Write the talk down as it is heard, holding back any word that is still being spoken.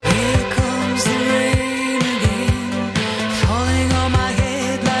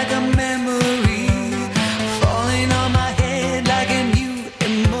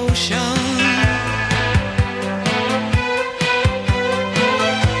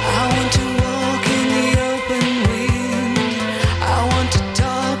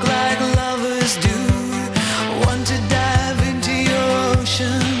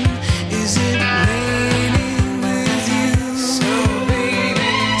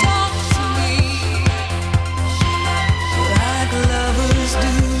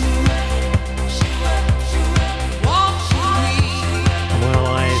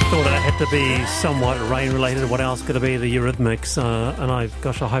be somewhat rain-related. What else could it be? The Eurythmics. And I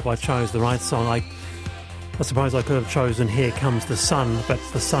hope I chose the right song. I suppose I could have chosen Here Comes the Sun, but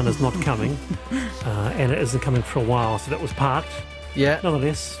the sun is not coming. And it isn't coming for a while, so that was parked. Yeah.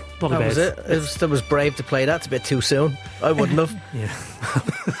 Nonetheless, not a bad. Was it. It was brave to play that. It's a bit too soon. I wouldn't have. Yeah.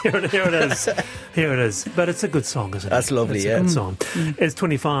 Here it is. Here it is. But it's a good song, isn't it? That's lovely, it's yeah. a good song. It's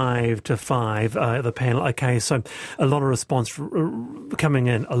 25 to 5, the panel. Okay, so a lot of response coming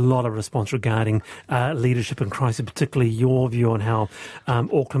in, a lot of response regarding leadership and crisis, particularly your view on how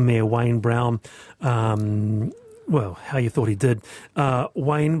Auckland Mayor Wayne Brown, how you thought he did.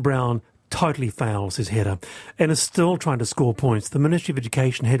 Wayne Brown totally fails his header and is still trying to score points. The Ministry of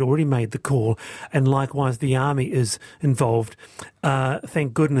Education had already made the call, and likewise the Army is involved.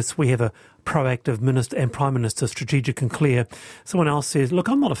 Thank goodness we have a proactive Minister and Prime Minister, strategic and clear. Someone else says, look,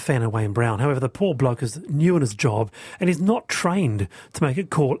 I'm not a fan of Wayne Brown. However, the poor bloke is new in his job and he's not trained to make a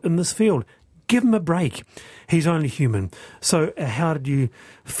call in this field. Give him a break. He's only human. So how did you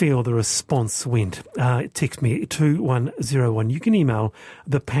feel the response went? Text me 2101. You can email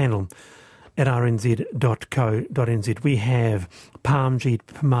the panel at rnz.co.nz. We have Parmjeet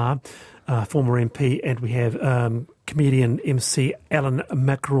Parmar, former MP, and we have comedian MC Alan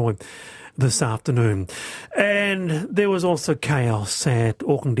McElroy this afternoon. And there was also chaos at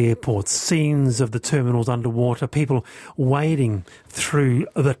Auckland Airport, scenes of the terminals underwater, people wading through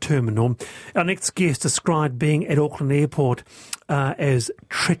the terminal. Our next guest described being at Auckland Airport as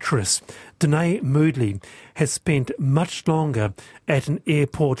treacherous. Danae Moodley has spent much longer at an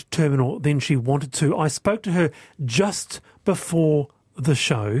airport terminal than she wanted to. I spoke to her just before the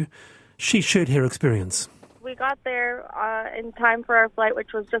show. She shared her experience. We got there in time for our flight,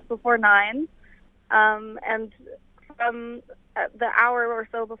 which was just before 9. And from the hour or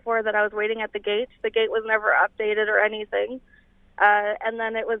so before that I was waiting at the gate was never updated or anything. And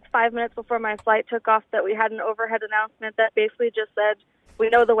then it was 5 minutes before my flight took off that we had an overhead announcement that basically just said, we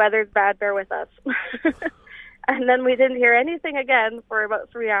know the weather's bad, bear with us. And then we didn't hear anything again for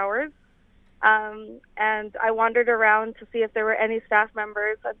about 3 hours. And I wandered around to see if there were any staff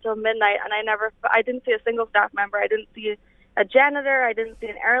members until midnight, and I didn't see a single staff member. I didn't see a janitor. I didn't see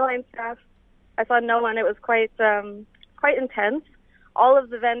an airline staff. I saw no one. It was quite intense. All of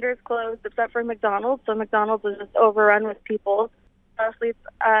the vendors closed except for McDonald's, so McDonald's was just overrun with people. Asleep.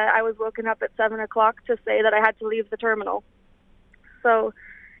 I was woken up at 7 o'clock to say that I had to leave the terminal. So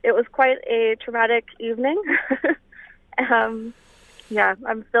it was quite a traumatic evening. Yeah,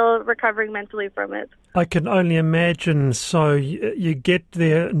 I'm still recovering mentally from it. I can only imagine. So you get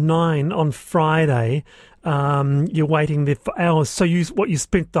there 9 on Friday. You're waiting there for hours. So you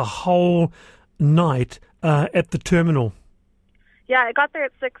spent the whole night at the terminal? Yeah, I got there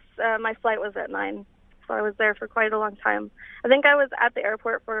at 6. My flight was at 9. So I was there for quite a long time. I think I was at the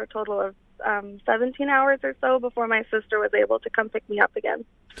airport for a total of 17 hours or so before my sister was able to come pick me up again.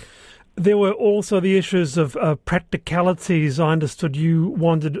 There were also the issues of practicalities. I understood you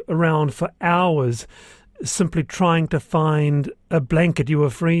wandered around for hours simply trying to find a blanket. You were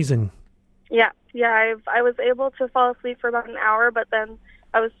freezing. Yeah. I was able to fall asleep for about an hour, but then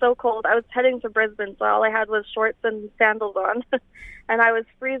I was so cold. I was heading to Brisbane, so all I had was shorts and sandals on. And I was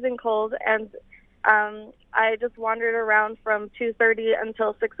freezing cold, and I just wandered around from 2:30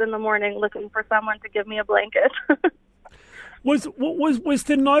 until 6 in the morning looking for someone to give me a blanket. Was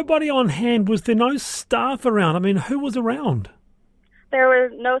there nobody on hand? Was there no staff around? I mean, who was around? There were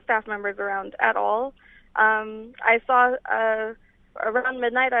no staff members around at all. I saw around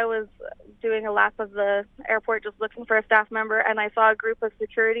midnight I was doing a lap of the airport just looking for a staff member, and I saw a group of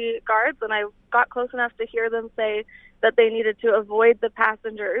security guards, and I got close enough to hear them say that they needed to avoid the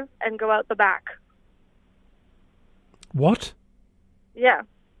passengers and go out the back. What? Yeah,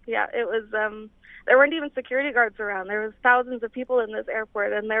 it was... There weren't even security guards around. There was thousands of people in this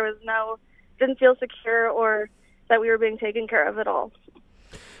airport, and there was didn't feel secure or that we were being taken care of at all.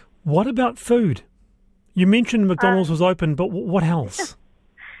 What about food? You mentioned McDonald's was open, but what else?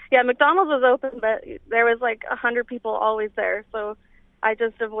 Yeah, McDonald's was open, but there was like 100 people always there, so I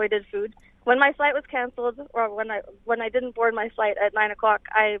just avoided food. When my flight was canceled, or when I didn't board my flight at 9 o'clock,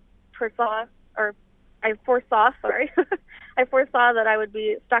 I foresaw that I would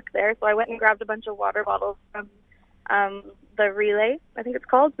be stuck there, so I went and grabbed a bunch of water bottles from the Relay, I think it's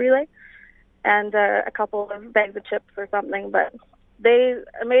called, Relay, and a couple of bags of chips or something. But they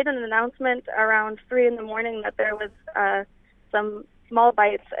made an announcement around 3 in the morning that there was some small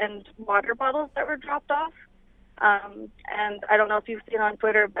bites and water bottles that were dropped off. And I don't know if you've seen on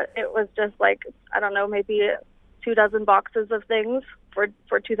Twitter, but it was just like, I don't know, maybe 24 boxes of things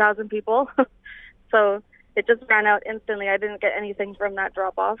for 2,000 people. So it just ran out instantly. I didn't get anything from that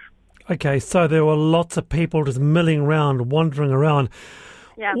drop-off. Okay, so there were lots of people just milling around, wandering around.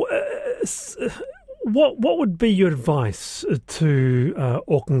 Yeah. What would be your advice to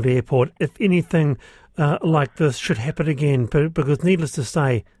Auckland Airport if anything like this should happen again? Because needless to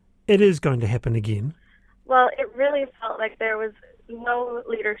say, it is going to happen again. Well, it really felt like there was no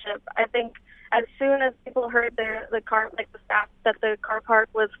leadership. I think as soon as people heard the staff that the car park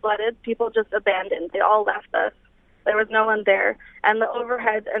was flooded, people just abandoned. They all left us. There was no one there. And the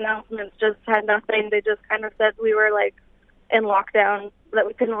overhead announcements just had nothing. They just kind of said we were like in lockdown, that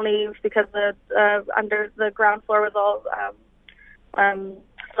we couldn't leave because the under the ground floor was all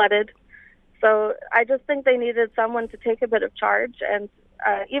flooded. So I just think they needed someone to take a bit of charge and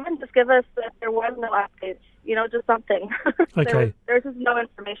even just give us that there was no updates, just something. Okay. There's just no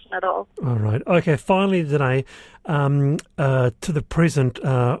information at all. All right. Okay, finally today, to the present,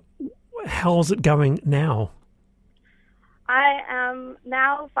 how's it going now? I am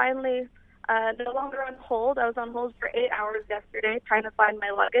now finally no longer on hold. I was on hold for 8 hours yesterday trying to find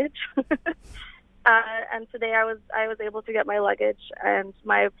my luggage. And today I was able to get my luggage, and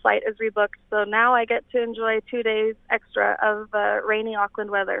my flight is rebooked. So now I get to enjoy 2 days extra of rainy Auckland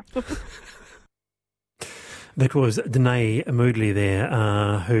weather. That was Danae Moodley there,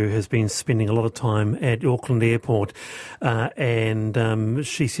 who has been spending a lot of time at Auckland Airport. And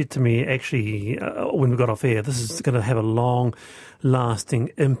she said to me, actually, when we got off air, this is going to have a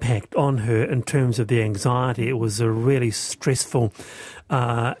long-lasting impact on her in terms of the anxiety. It was a really stressful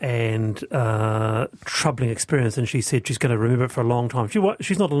and troubling experience, and she said she's going to remember it for a long time.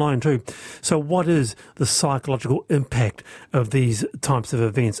 She's not alone too. So what is the psychological impact of these types of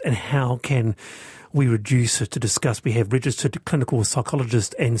events, and how can we reduce it? To discuss, we have registered clinical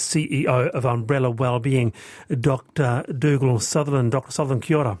psychologist and CEO of Umbrella Wellbeing, Dr. Dougal Sutherland. Dr. Sutherland,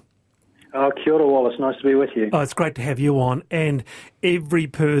 kia ora. Kia ora, Wallace. Nice to be with you. Oh, it's great to have you on. And every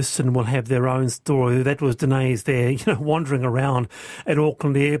person will have their own story. That was Danae's there, wandering around at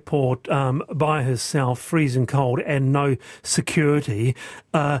Auckland Airport by herself, freezing cold and no security.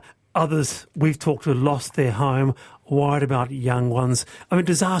 Others we've talked to lost their home, worried about young ones. I mean,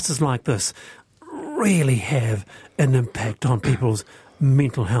 disasters like this really have an impact on people's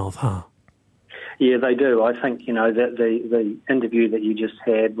mental health, huh? Yeah, they do. I think, that the interview that you just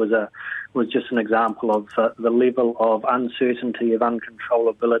had was just an example of the level of uncertainty, of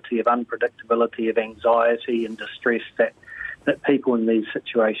uncontrollability, of unpredictability, of anxiety and distress that people in these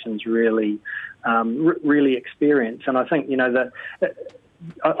situations really experience. And I think,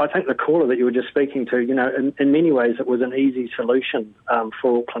 I think the caller that you were just speaking to, in many ways it was an easy solution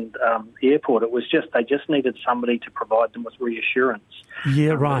for Auckland Airport. It was they just needed somebody to provide them with reassurance.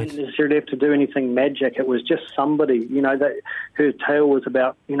 Yeah, right. They didn't necessarily have to do anything magic. It was just somebody, that her tale was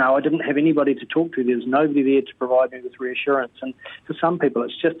about, I didn't have anybody to talk to. There's nobody there to provide me with reassurance. And for some people,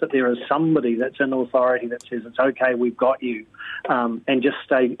 it's just that there is somebody that's in authority that says, it's okay, we've got you, and just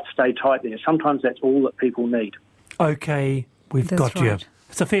stay tight there. Sometimes that's all that people need. Okay, we've got you.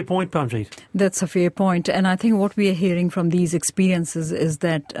 It's a fair point, Parmjeet. That's a fair point. And I think what we are hearing from these experiences is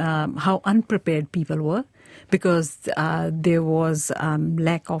that how unprepared people were, because there was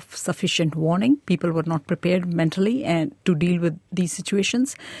lack of sufficient warning. People were not prepared mentally and to deal with these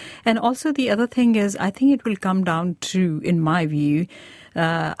situations. And also the other thing is, I think it will come down to, in my view,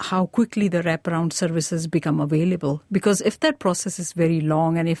 how quickly the wraparound services become available. Because if that process is very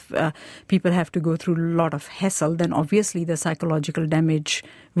long and if people have to go through a lot of hassle, then obviously the psychological damage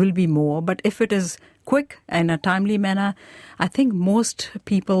will be more. But if it is quick and a timely manner, I think most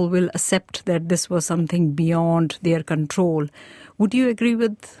people will accept that this was something beyond their control. Would you agree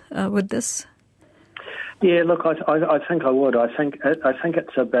with this? Yeah, look, I think I would. I think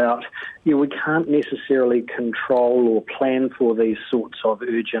it's about, we can't necessarily control or plan for these sorts of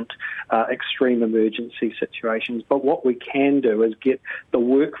urgent, extreme emergency situations. But what we can do is get the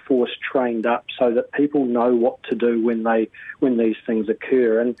workforce trained up so that people know what to do when these things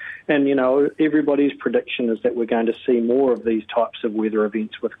occur. And everybody's prediction is that we're going to see more of these types of weather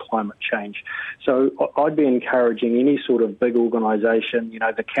events with climate change. So I'd be encouraging any sort of big organisation,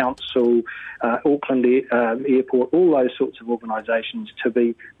 the council, Auckland Airport, all those sorts of organisations, to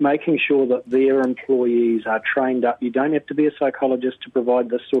be making sure that their employees are trained up. You don't have to be a psychologist to provide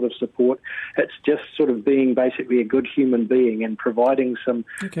this sort of support. It's just sort of being basically a good human being and providing some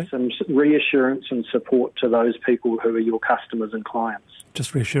reassurance and support to those people who are your customers and clients.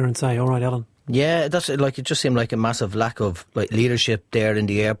 Just reassurance, eh? All right, Alan. Yeah, it just seemed like a massive lack of leadership there in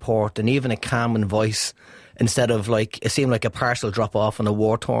the airport, and even a calming voice. Instead of it seemed like a parcel drop off in a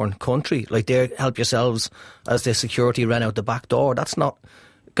war-torn country. There, help yourselves, as the security ran out the back door. That's not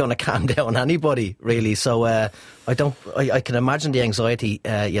going to calm down anybody, really. So I can imagine the anxiety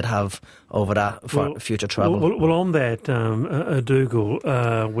you'd have over that for future travel. Well, on that,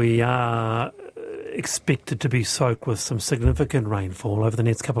 Dougal, we are expected to be soaked with some significant rainfall over the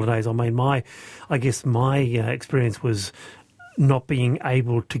next couple of days. I mean, my experience was not being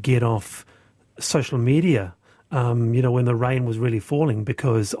able to get off social media, when the rain was really falling,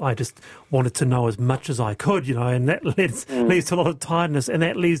 because I just wanted to know as much as I could, and that leads to a lot of tiredness, and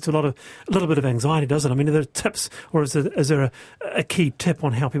that leads to a little bit of anxiety, doesn't it? I mean, are there tips, or is there a key tip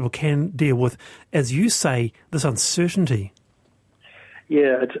on how people can deal with, as you say, this uncertainty?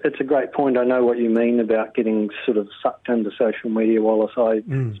 Yeah, it's a great point. I know what you mean about getting sort of sucked into social media, Wallace. I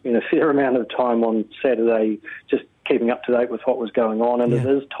spent a fair amount of time on Saturday just keeping up to date with what was going on, and it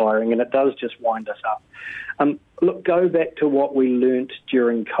is tiring, and it does just wind us up. Look, go back to what we learnt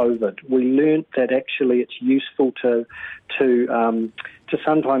during COVID. We learnt that actually it's useful to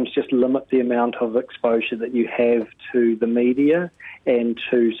sometimes just limit the amount of exposure that you have to the media and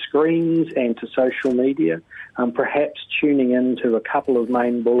to screens and to social media. Perhaps tuning into a couple of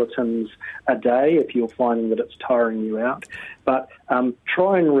main bulletins a day if you're finding that it's tiring you out. But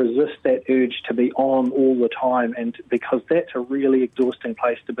try and resist that urge to be on all the time, and because that's a really exhausting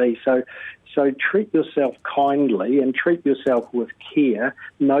place to be. So treat yourself kindly and treat yourself with care.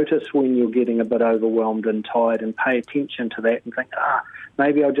 Notice when you're getting a bit overwhelmed and tired, and pay attention to that and think,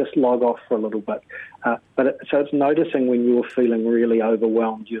 maybe I'll just log off for a little bit. So it's noticing when you're feeling really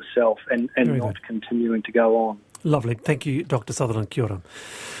overwhelmed yourself and not continuing to go on. Lovely. Thank you, Dr. Sutherland. Kia ora.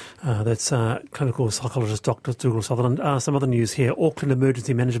 That's clinical psychologist Dr. Dougal Sutherland. Some other news here. Auckland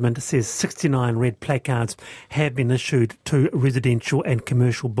Emergency Management says 69 red placards have been issued to residential and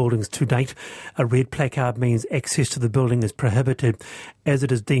commercial buildings to date. A red placard means access to the building is prohibited as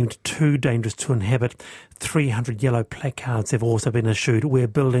it is deemed too dangerous to inhabit. 300 yellow placards have also been issued where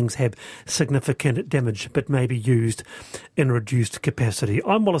buildings have significant damage but may be used in reduced capacity.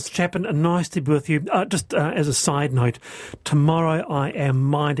 I'm Wallace Chapman, and nice to be with you. Just as a side note, tomorrow I am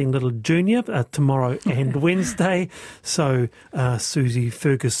minding little Junior, tomorrow and Wednesday, so Susie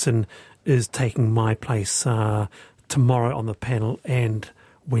Ferguson is taking my place tomorrow on the panel and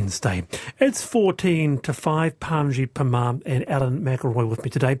Wednesday. It's 14 to 5. Parmjeet Parmar and Alan McElroy with me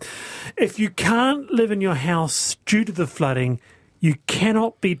today. If you can't live in your house due to the flooding, you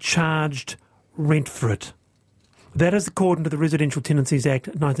cannot be charged rent for it. That is according to the Residential Tenancies Act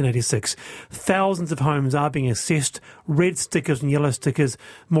 1986. Thousands of homes are being assessed, red stickers and yellow stickers.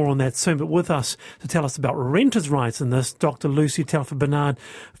 More on that soon. But with us to tell us about renters' rights in this, Dr. Lucy Telfer-Bernard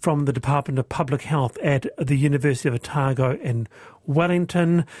from the Department of Public Health at the University of Otago in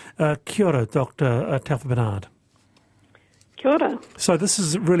Wellington. Kia ora, Dr. Telfer-Bernard. Kia ora. So this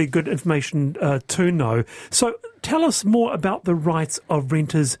is really good information to know. So tell us more about the rights of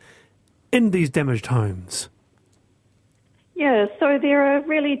renters in these damaged homes. Yeah, so there are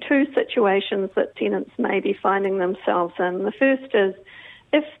really two situations that tenants may be finding themselves in. The first is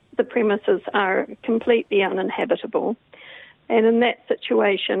if the premises are completely uninhabitable, and in that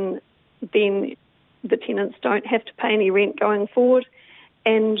situation, then the tenants don't have to pay any rent going forward,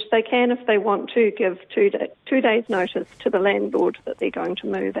 and they can, if they want to, give 2 days' notice to the landlord that they're going to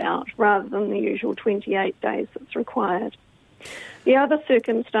move out, rather than the usual 28 days that's required. The other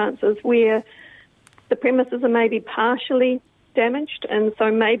circumstances where the premises are maybe partially damaged, and so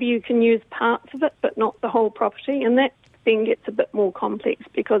maybe you can use parts of it but not the whole property, and that then gets a bit more complex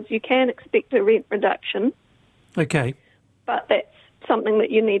because you can expect a rent reduction. Okay. But that's something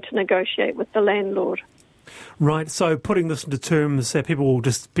that you need to negotiate with the landlord. Right, so putting this into terms that people will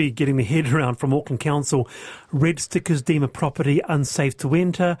just be getting their head around from Auckland Council, red stickers deem a property unsafe to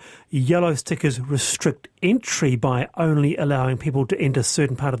enter, yellow stickers restrict entry by only allowing people to enter a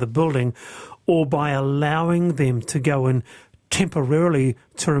certain part of the building or by allowing them to go in temporarily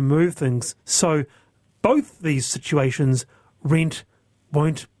to remove things. So both these situations, rent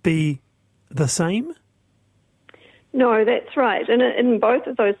won't be the same? No, that's right. And in both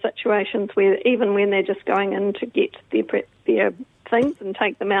of those situations, where even when they're just going in to get their things and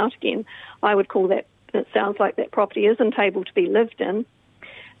take them out again, I would call that, it sounds like that property isn't able to be lived in,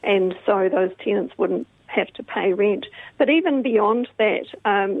 and so those tenants wouldn't have to pay rent. But even beyond that,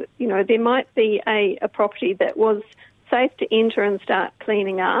 there might be a property that was safe to enter and start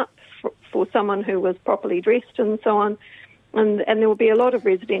cleaning up for someone who was properly dressed and so on, and there will be a lot of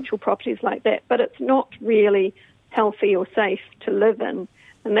residential properties like that, but it's not really healthy or safe to live in,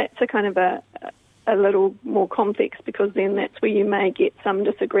 and that's a kind of a little more complex, because then that's where you may get some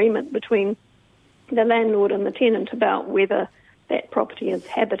disagreement between the landlord and the tenant about whether that property is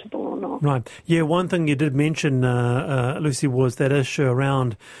habitable or not. Right. Yeah, one thing you did mention, Lucy, was that issue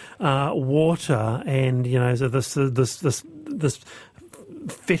around water and, so this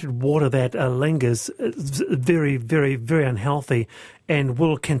fetid water that lingers is very, very, very unhealthy and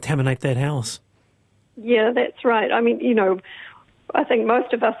will contaminate that house. Yeah, that's right. I mean, I think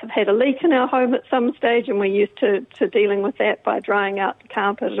most of us have had a leak in our home at some stage, and we're used to dealing with that by drying out the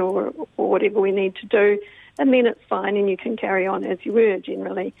carpet or whatever we need to do, and then it's fine and you can carry on as you were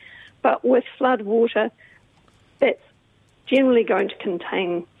generally. But with flood water, that's generally going to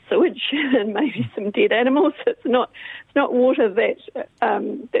contain sewage and maybe some dead animals. It's not water that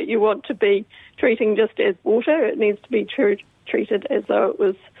you want to be treating just as water. It needs to be treated as though it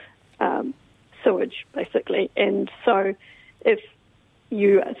was sewage, basically. And so if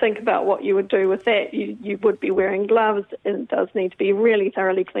you think about what you would do with that, you would be wearing gloves, and it does need to be really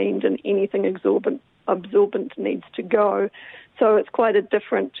thoroughly cleaned, and anything absorbent needs to go. So it's quite a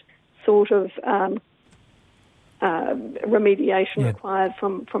different sort of remediation required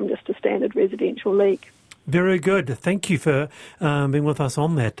from just a standard residential leak. Very good. Thank you for being with us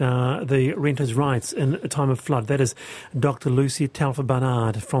on that. The renters' rights in a time of flood. That is Dr. Lucy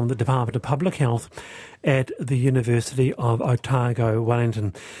Telfer-Barnard from the Department of Public Health at the University of Otago,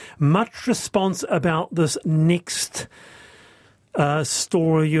 Wellington. Much response about this next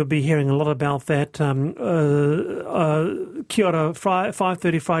story. You'll be hearing a lot about that. Kia ora,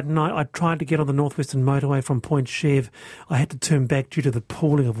 5:30 Friday night, I tried to get on the Northwestern Motorway from Point Chev. I had to turn back due to the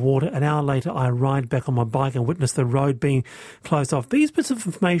pooling of water. An hour later, I ride back on my bike and witnessed the road being closed off. These bits of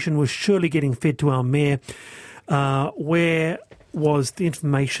information were surely getting fed to our mayor. Where was the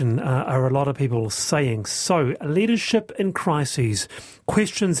information, are a lot of people saying. So, leadership in crises.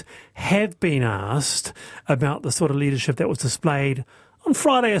 Questions have been asked about the sort of leadership that was displayed on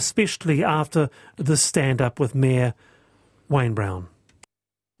Friday, especially after the stand-up with Mayor Wayne Brown.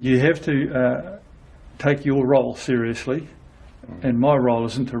 You have to take your role seriously, and my role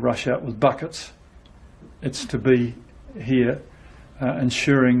isn't to rush out with buckets. It's to be here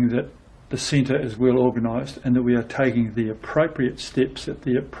ensuring that the centre is well organised and that we are taking the appropriate steps at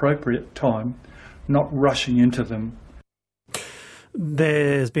the appropriate time, not rushing into them.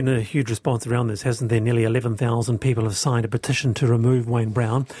 There's been a huge response around this, hasn't there? Nearly 11,000 people have signed a petition to remove Wayne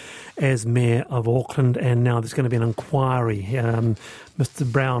Brown as Mayor of Auckland, and now there's going to be an inquiry. Mr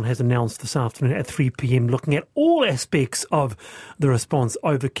Brown has announced this afternoon at 3 p.m. looking at all aspects of the response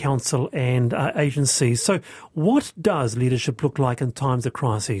over council and agencies. So what does leadership look like in times of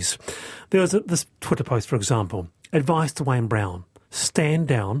crises? There was this Twitter post, for example. Advice to Wayne Brown. Stand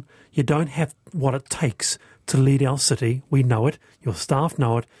down. You don't have what it takes to lead our city. We know it. Your staff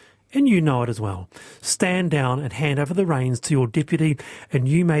know it. And you know it as well. Stand down and hand over the reins to your deputy, and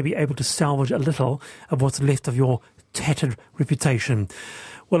you may be able to salvage a little of what's left of your tattered reputation.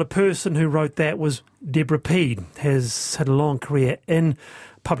 Well, a person who wrote that was Deborah Peed, has had a long career in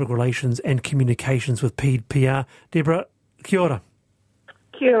public relations and communications with Peed PR. Deborah, kia ora.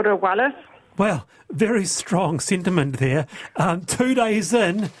 Kia ora, Wallace. Well, very strong sentiment there. 2 days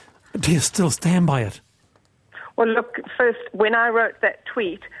in, do you still stand by it? Well, look, first, when I wrote that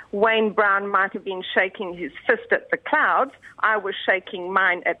tweet, Wayne Brown might have been shaking his fist at the clouds. I was shaking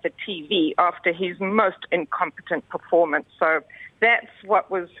mine at the TV after his most incompetent performance. So that's what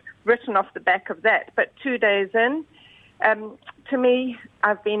was written off the back of that. But 2 days in, to me,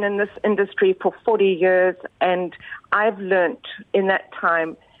 I've been in this industry for 40 years, and I've learnt in that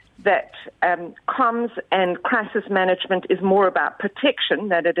time that comms and crisis management is more about protection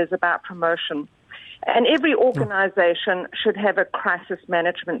than it is about promotion. And every organisation should have a crisis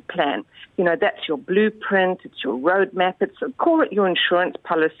management plan. You know, that's your blueprint, it's your roadmap, call it your insurance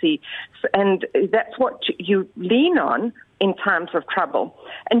policy, and that's what you lean on in times of trouble.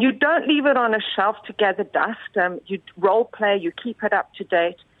 And you don't leave it on a shelf to gather dust. You role play, you keep it up to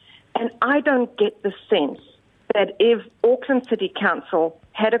date. And I don't get the sense that if Auckland City Council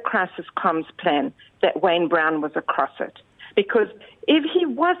had a crisis comms plan, that Wayne Brown was across it. Because if he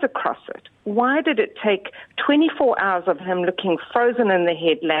was across it, why did it take 24 hours of him looking frozen in the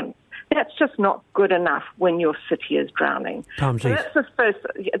headlamps? That's just not good enough when your city is drowning. So that's the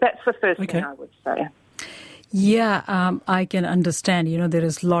first thing I would say. Yeah, I can understand. You know, there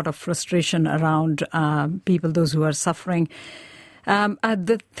is a lot of frustration around people, those who are suffering.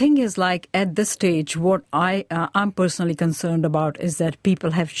 The thing is, like, at this stage, what I'm personally concerned about is that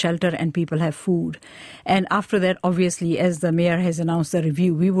people have shelter and people have food. And after that, obviously, as the mayor has announced the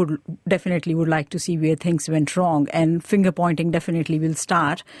review, we would like to see where things went wrong. And finger pointing definitely will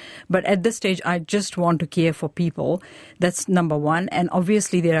start. But at this stage, I just want to care for people. That's number one. And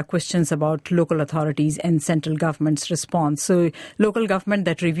obviously, there are questions about local authorities and central government's response. So local government,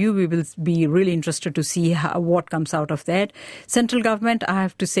 that review, we will be really interested to see what comes out of that. Central government, I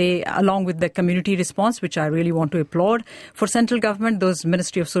have to say, along with the community response, which I really want to applaud. For central government, those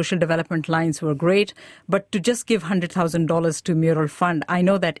Ministry of Social Development lines were great. But to just give $100,000 to mural fund, I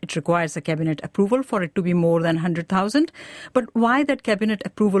know that it requires a cabinet approval for it to be more than 100,000. But why that cabinet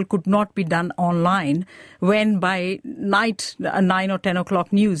approval could not be done online when by night, 9 or 10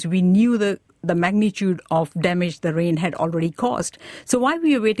 o'clock news, we knew the magnitude of damage the rain had already caused. So why were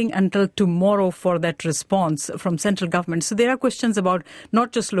you waiting until tomorrow for that response from central government? So there are questions about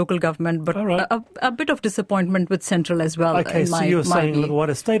not just local government, but a bit of disappointment with central as well. Okay, so you're saying, look, what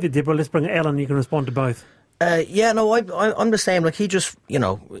a stay there, Deborah. Let's bring Alan. You can respond to both. I'm the same. Like, he just,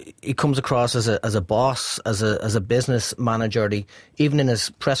 he comes across as a boss, as a business manager. Even in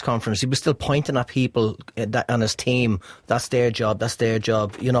his press conference, he was still pointing at people on his team. That's their job. That's their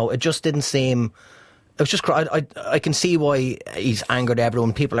job. It just didn't seem. It was just. I can see why he's angered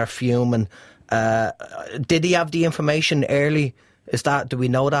everyone. People are fuming. Did he have the information early? Do we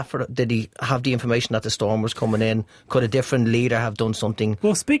know that? Did he have the information that the storm was coming in? Could a different leader have done something?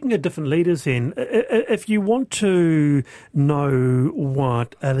 Well, speaking of different leaders, then, if you want to know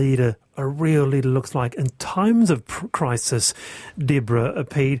what a real leader looks like in times of crisis, Deborah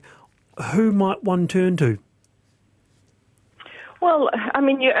Pede, who might one turn to? Well, I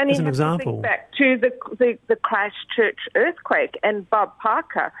mean, you only have to think back to the Christchurch earthquake and Bob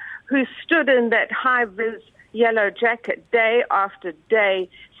Parker, who stood in that high-vis yellow jacket day after day,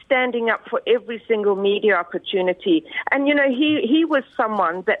 standing up for every single media opportunity. And, he was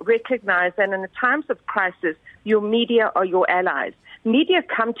someone that recognized that in the times of crisis, your media are your allies. Media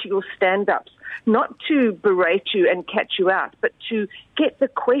come to your stand-ups, not to berate you and catch you out, but to get the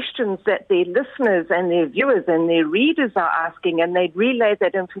questions that their listeners and their viewers and their readers are asking, and they relay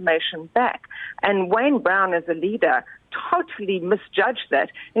that information back. And Wayne Brown, as a leader, totally misjudged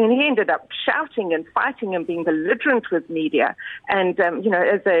that, and he ended up shouting and fighting and being belligerent with media. And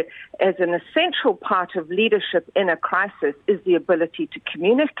as an essential part of leadership in a crisis is the ability to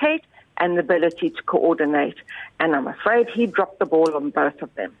communicate and the ability to coordinate. And I'm afraid he dropped the ball on both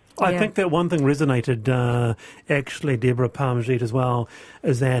of them. I think that one thing resonated, actually, Deborah Parmjeet, as well,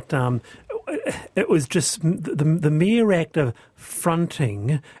 is that it was just the mere act of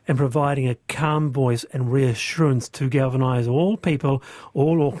fronting and providing a calm voice and reassurance to galvanise all people,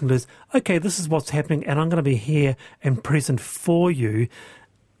 all Aucklanders. Okay, this is what's happening, and I'm going to be here and present for you.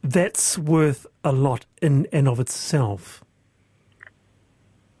 That's worth a lot in and of itself.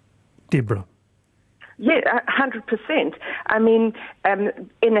 Deborah. Yeah, 100%. I mean,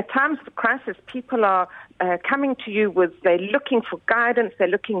 in a times of crisis, people are coming to you they're looking for guidance, they're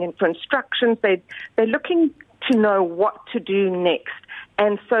looking for instructions, they're looking to know what to do next.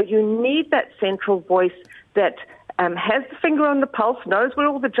 And so you need that central voice that has the finger on the pulse, knows where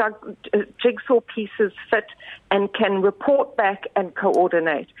all the jigsaw pieces fit, and can report back and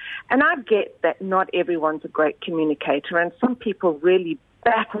coordinate. And I get that not everyone's a great communicator, and some people really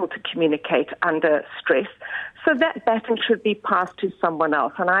battle to communicate under stress. So that battle should be passed to someone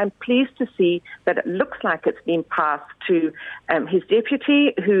else. And I'm pleased to see that it looks like it's been passed to his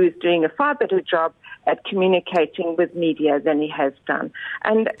deputy, who is doing a far better job at communicating with media than he has done.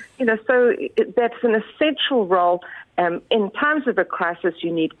 And, so that's an essential role. In times of a crisis,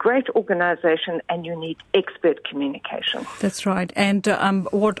 you need great organisation and you need expert communication. That's right. And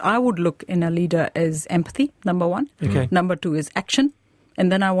what I would look in a leader is empathy, number one. Okay. Number two is action. And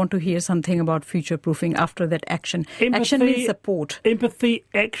then I want to hear something about future-proofing after that action. Empathy, action means support. Empathy,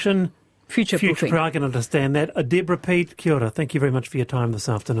 action, future-proofing. I can understand that. Deborah Pede, kia ora. Thank you very much for your time this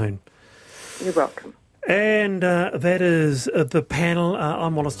afternoon. You're welcome. And that is the panel.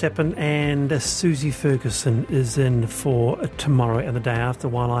 I'm Wallace Chapman, and Susie Ferguson is in for tomorrow and the day after,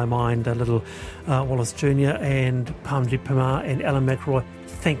 while I mind a little Wallace Jr. and Parmjeet Parmar and Alan McElroy.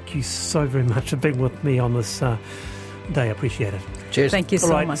 Thank you so very much for being with me on this day. I appreciate it. Cheers. Thank you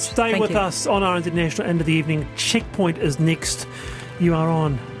so much. Stay with us on RNZ National, end of the evening. Checkpoint is next. You are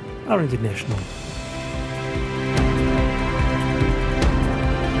on RNZ National.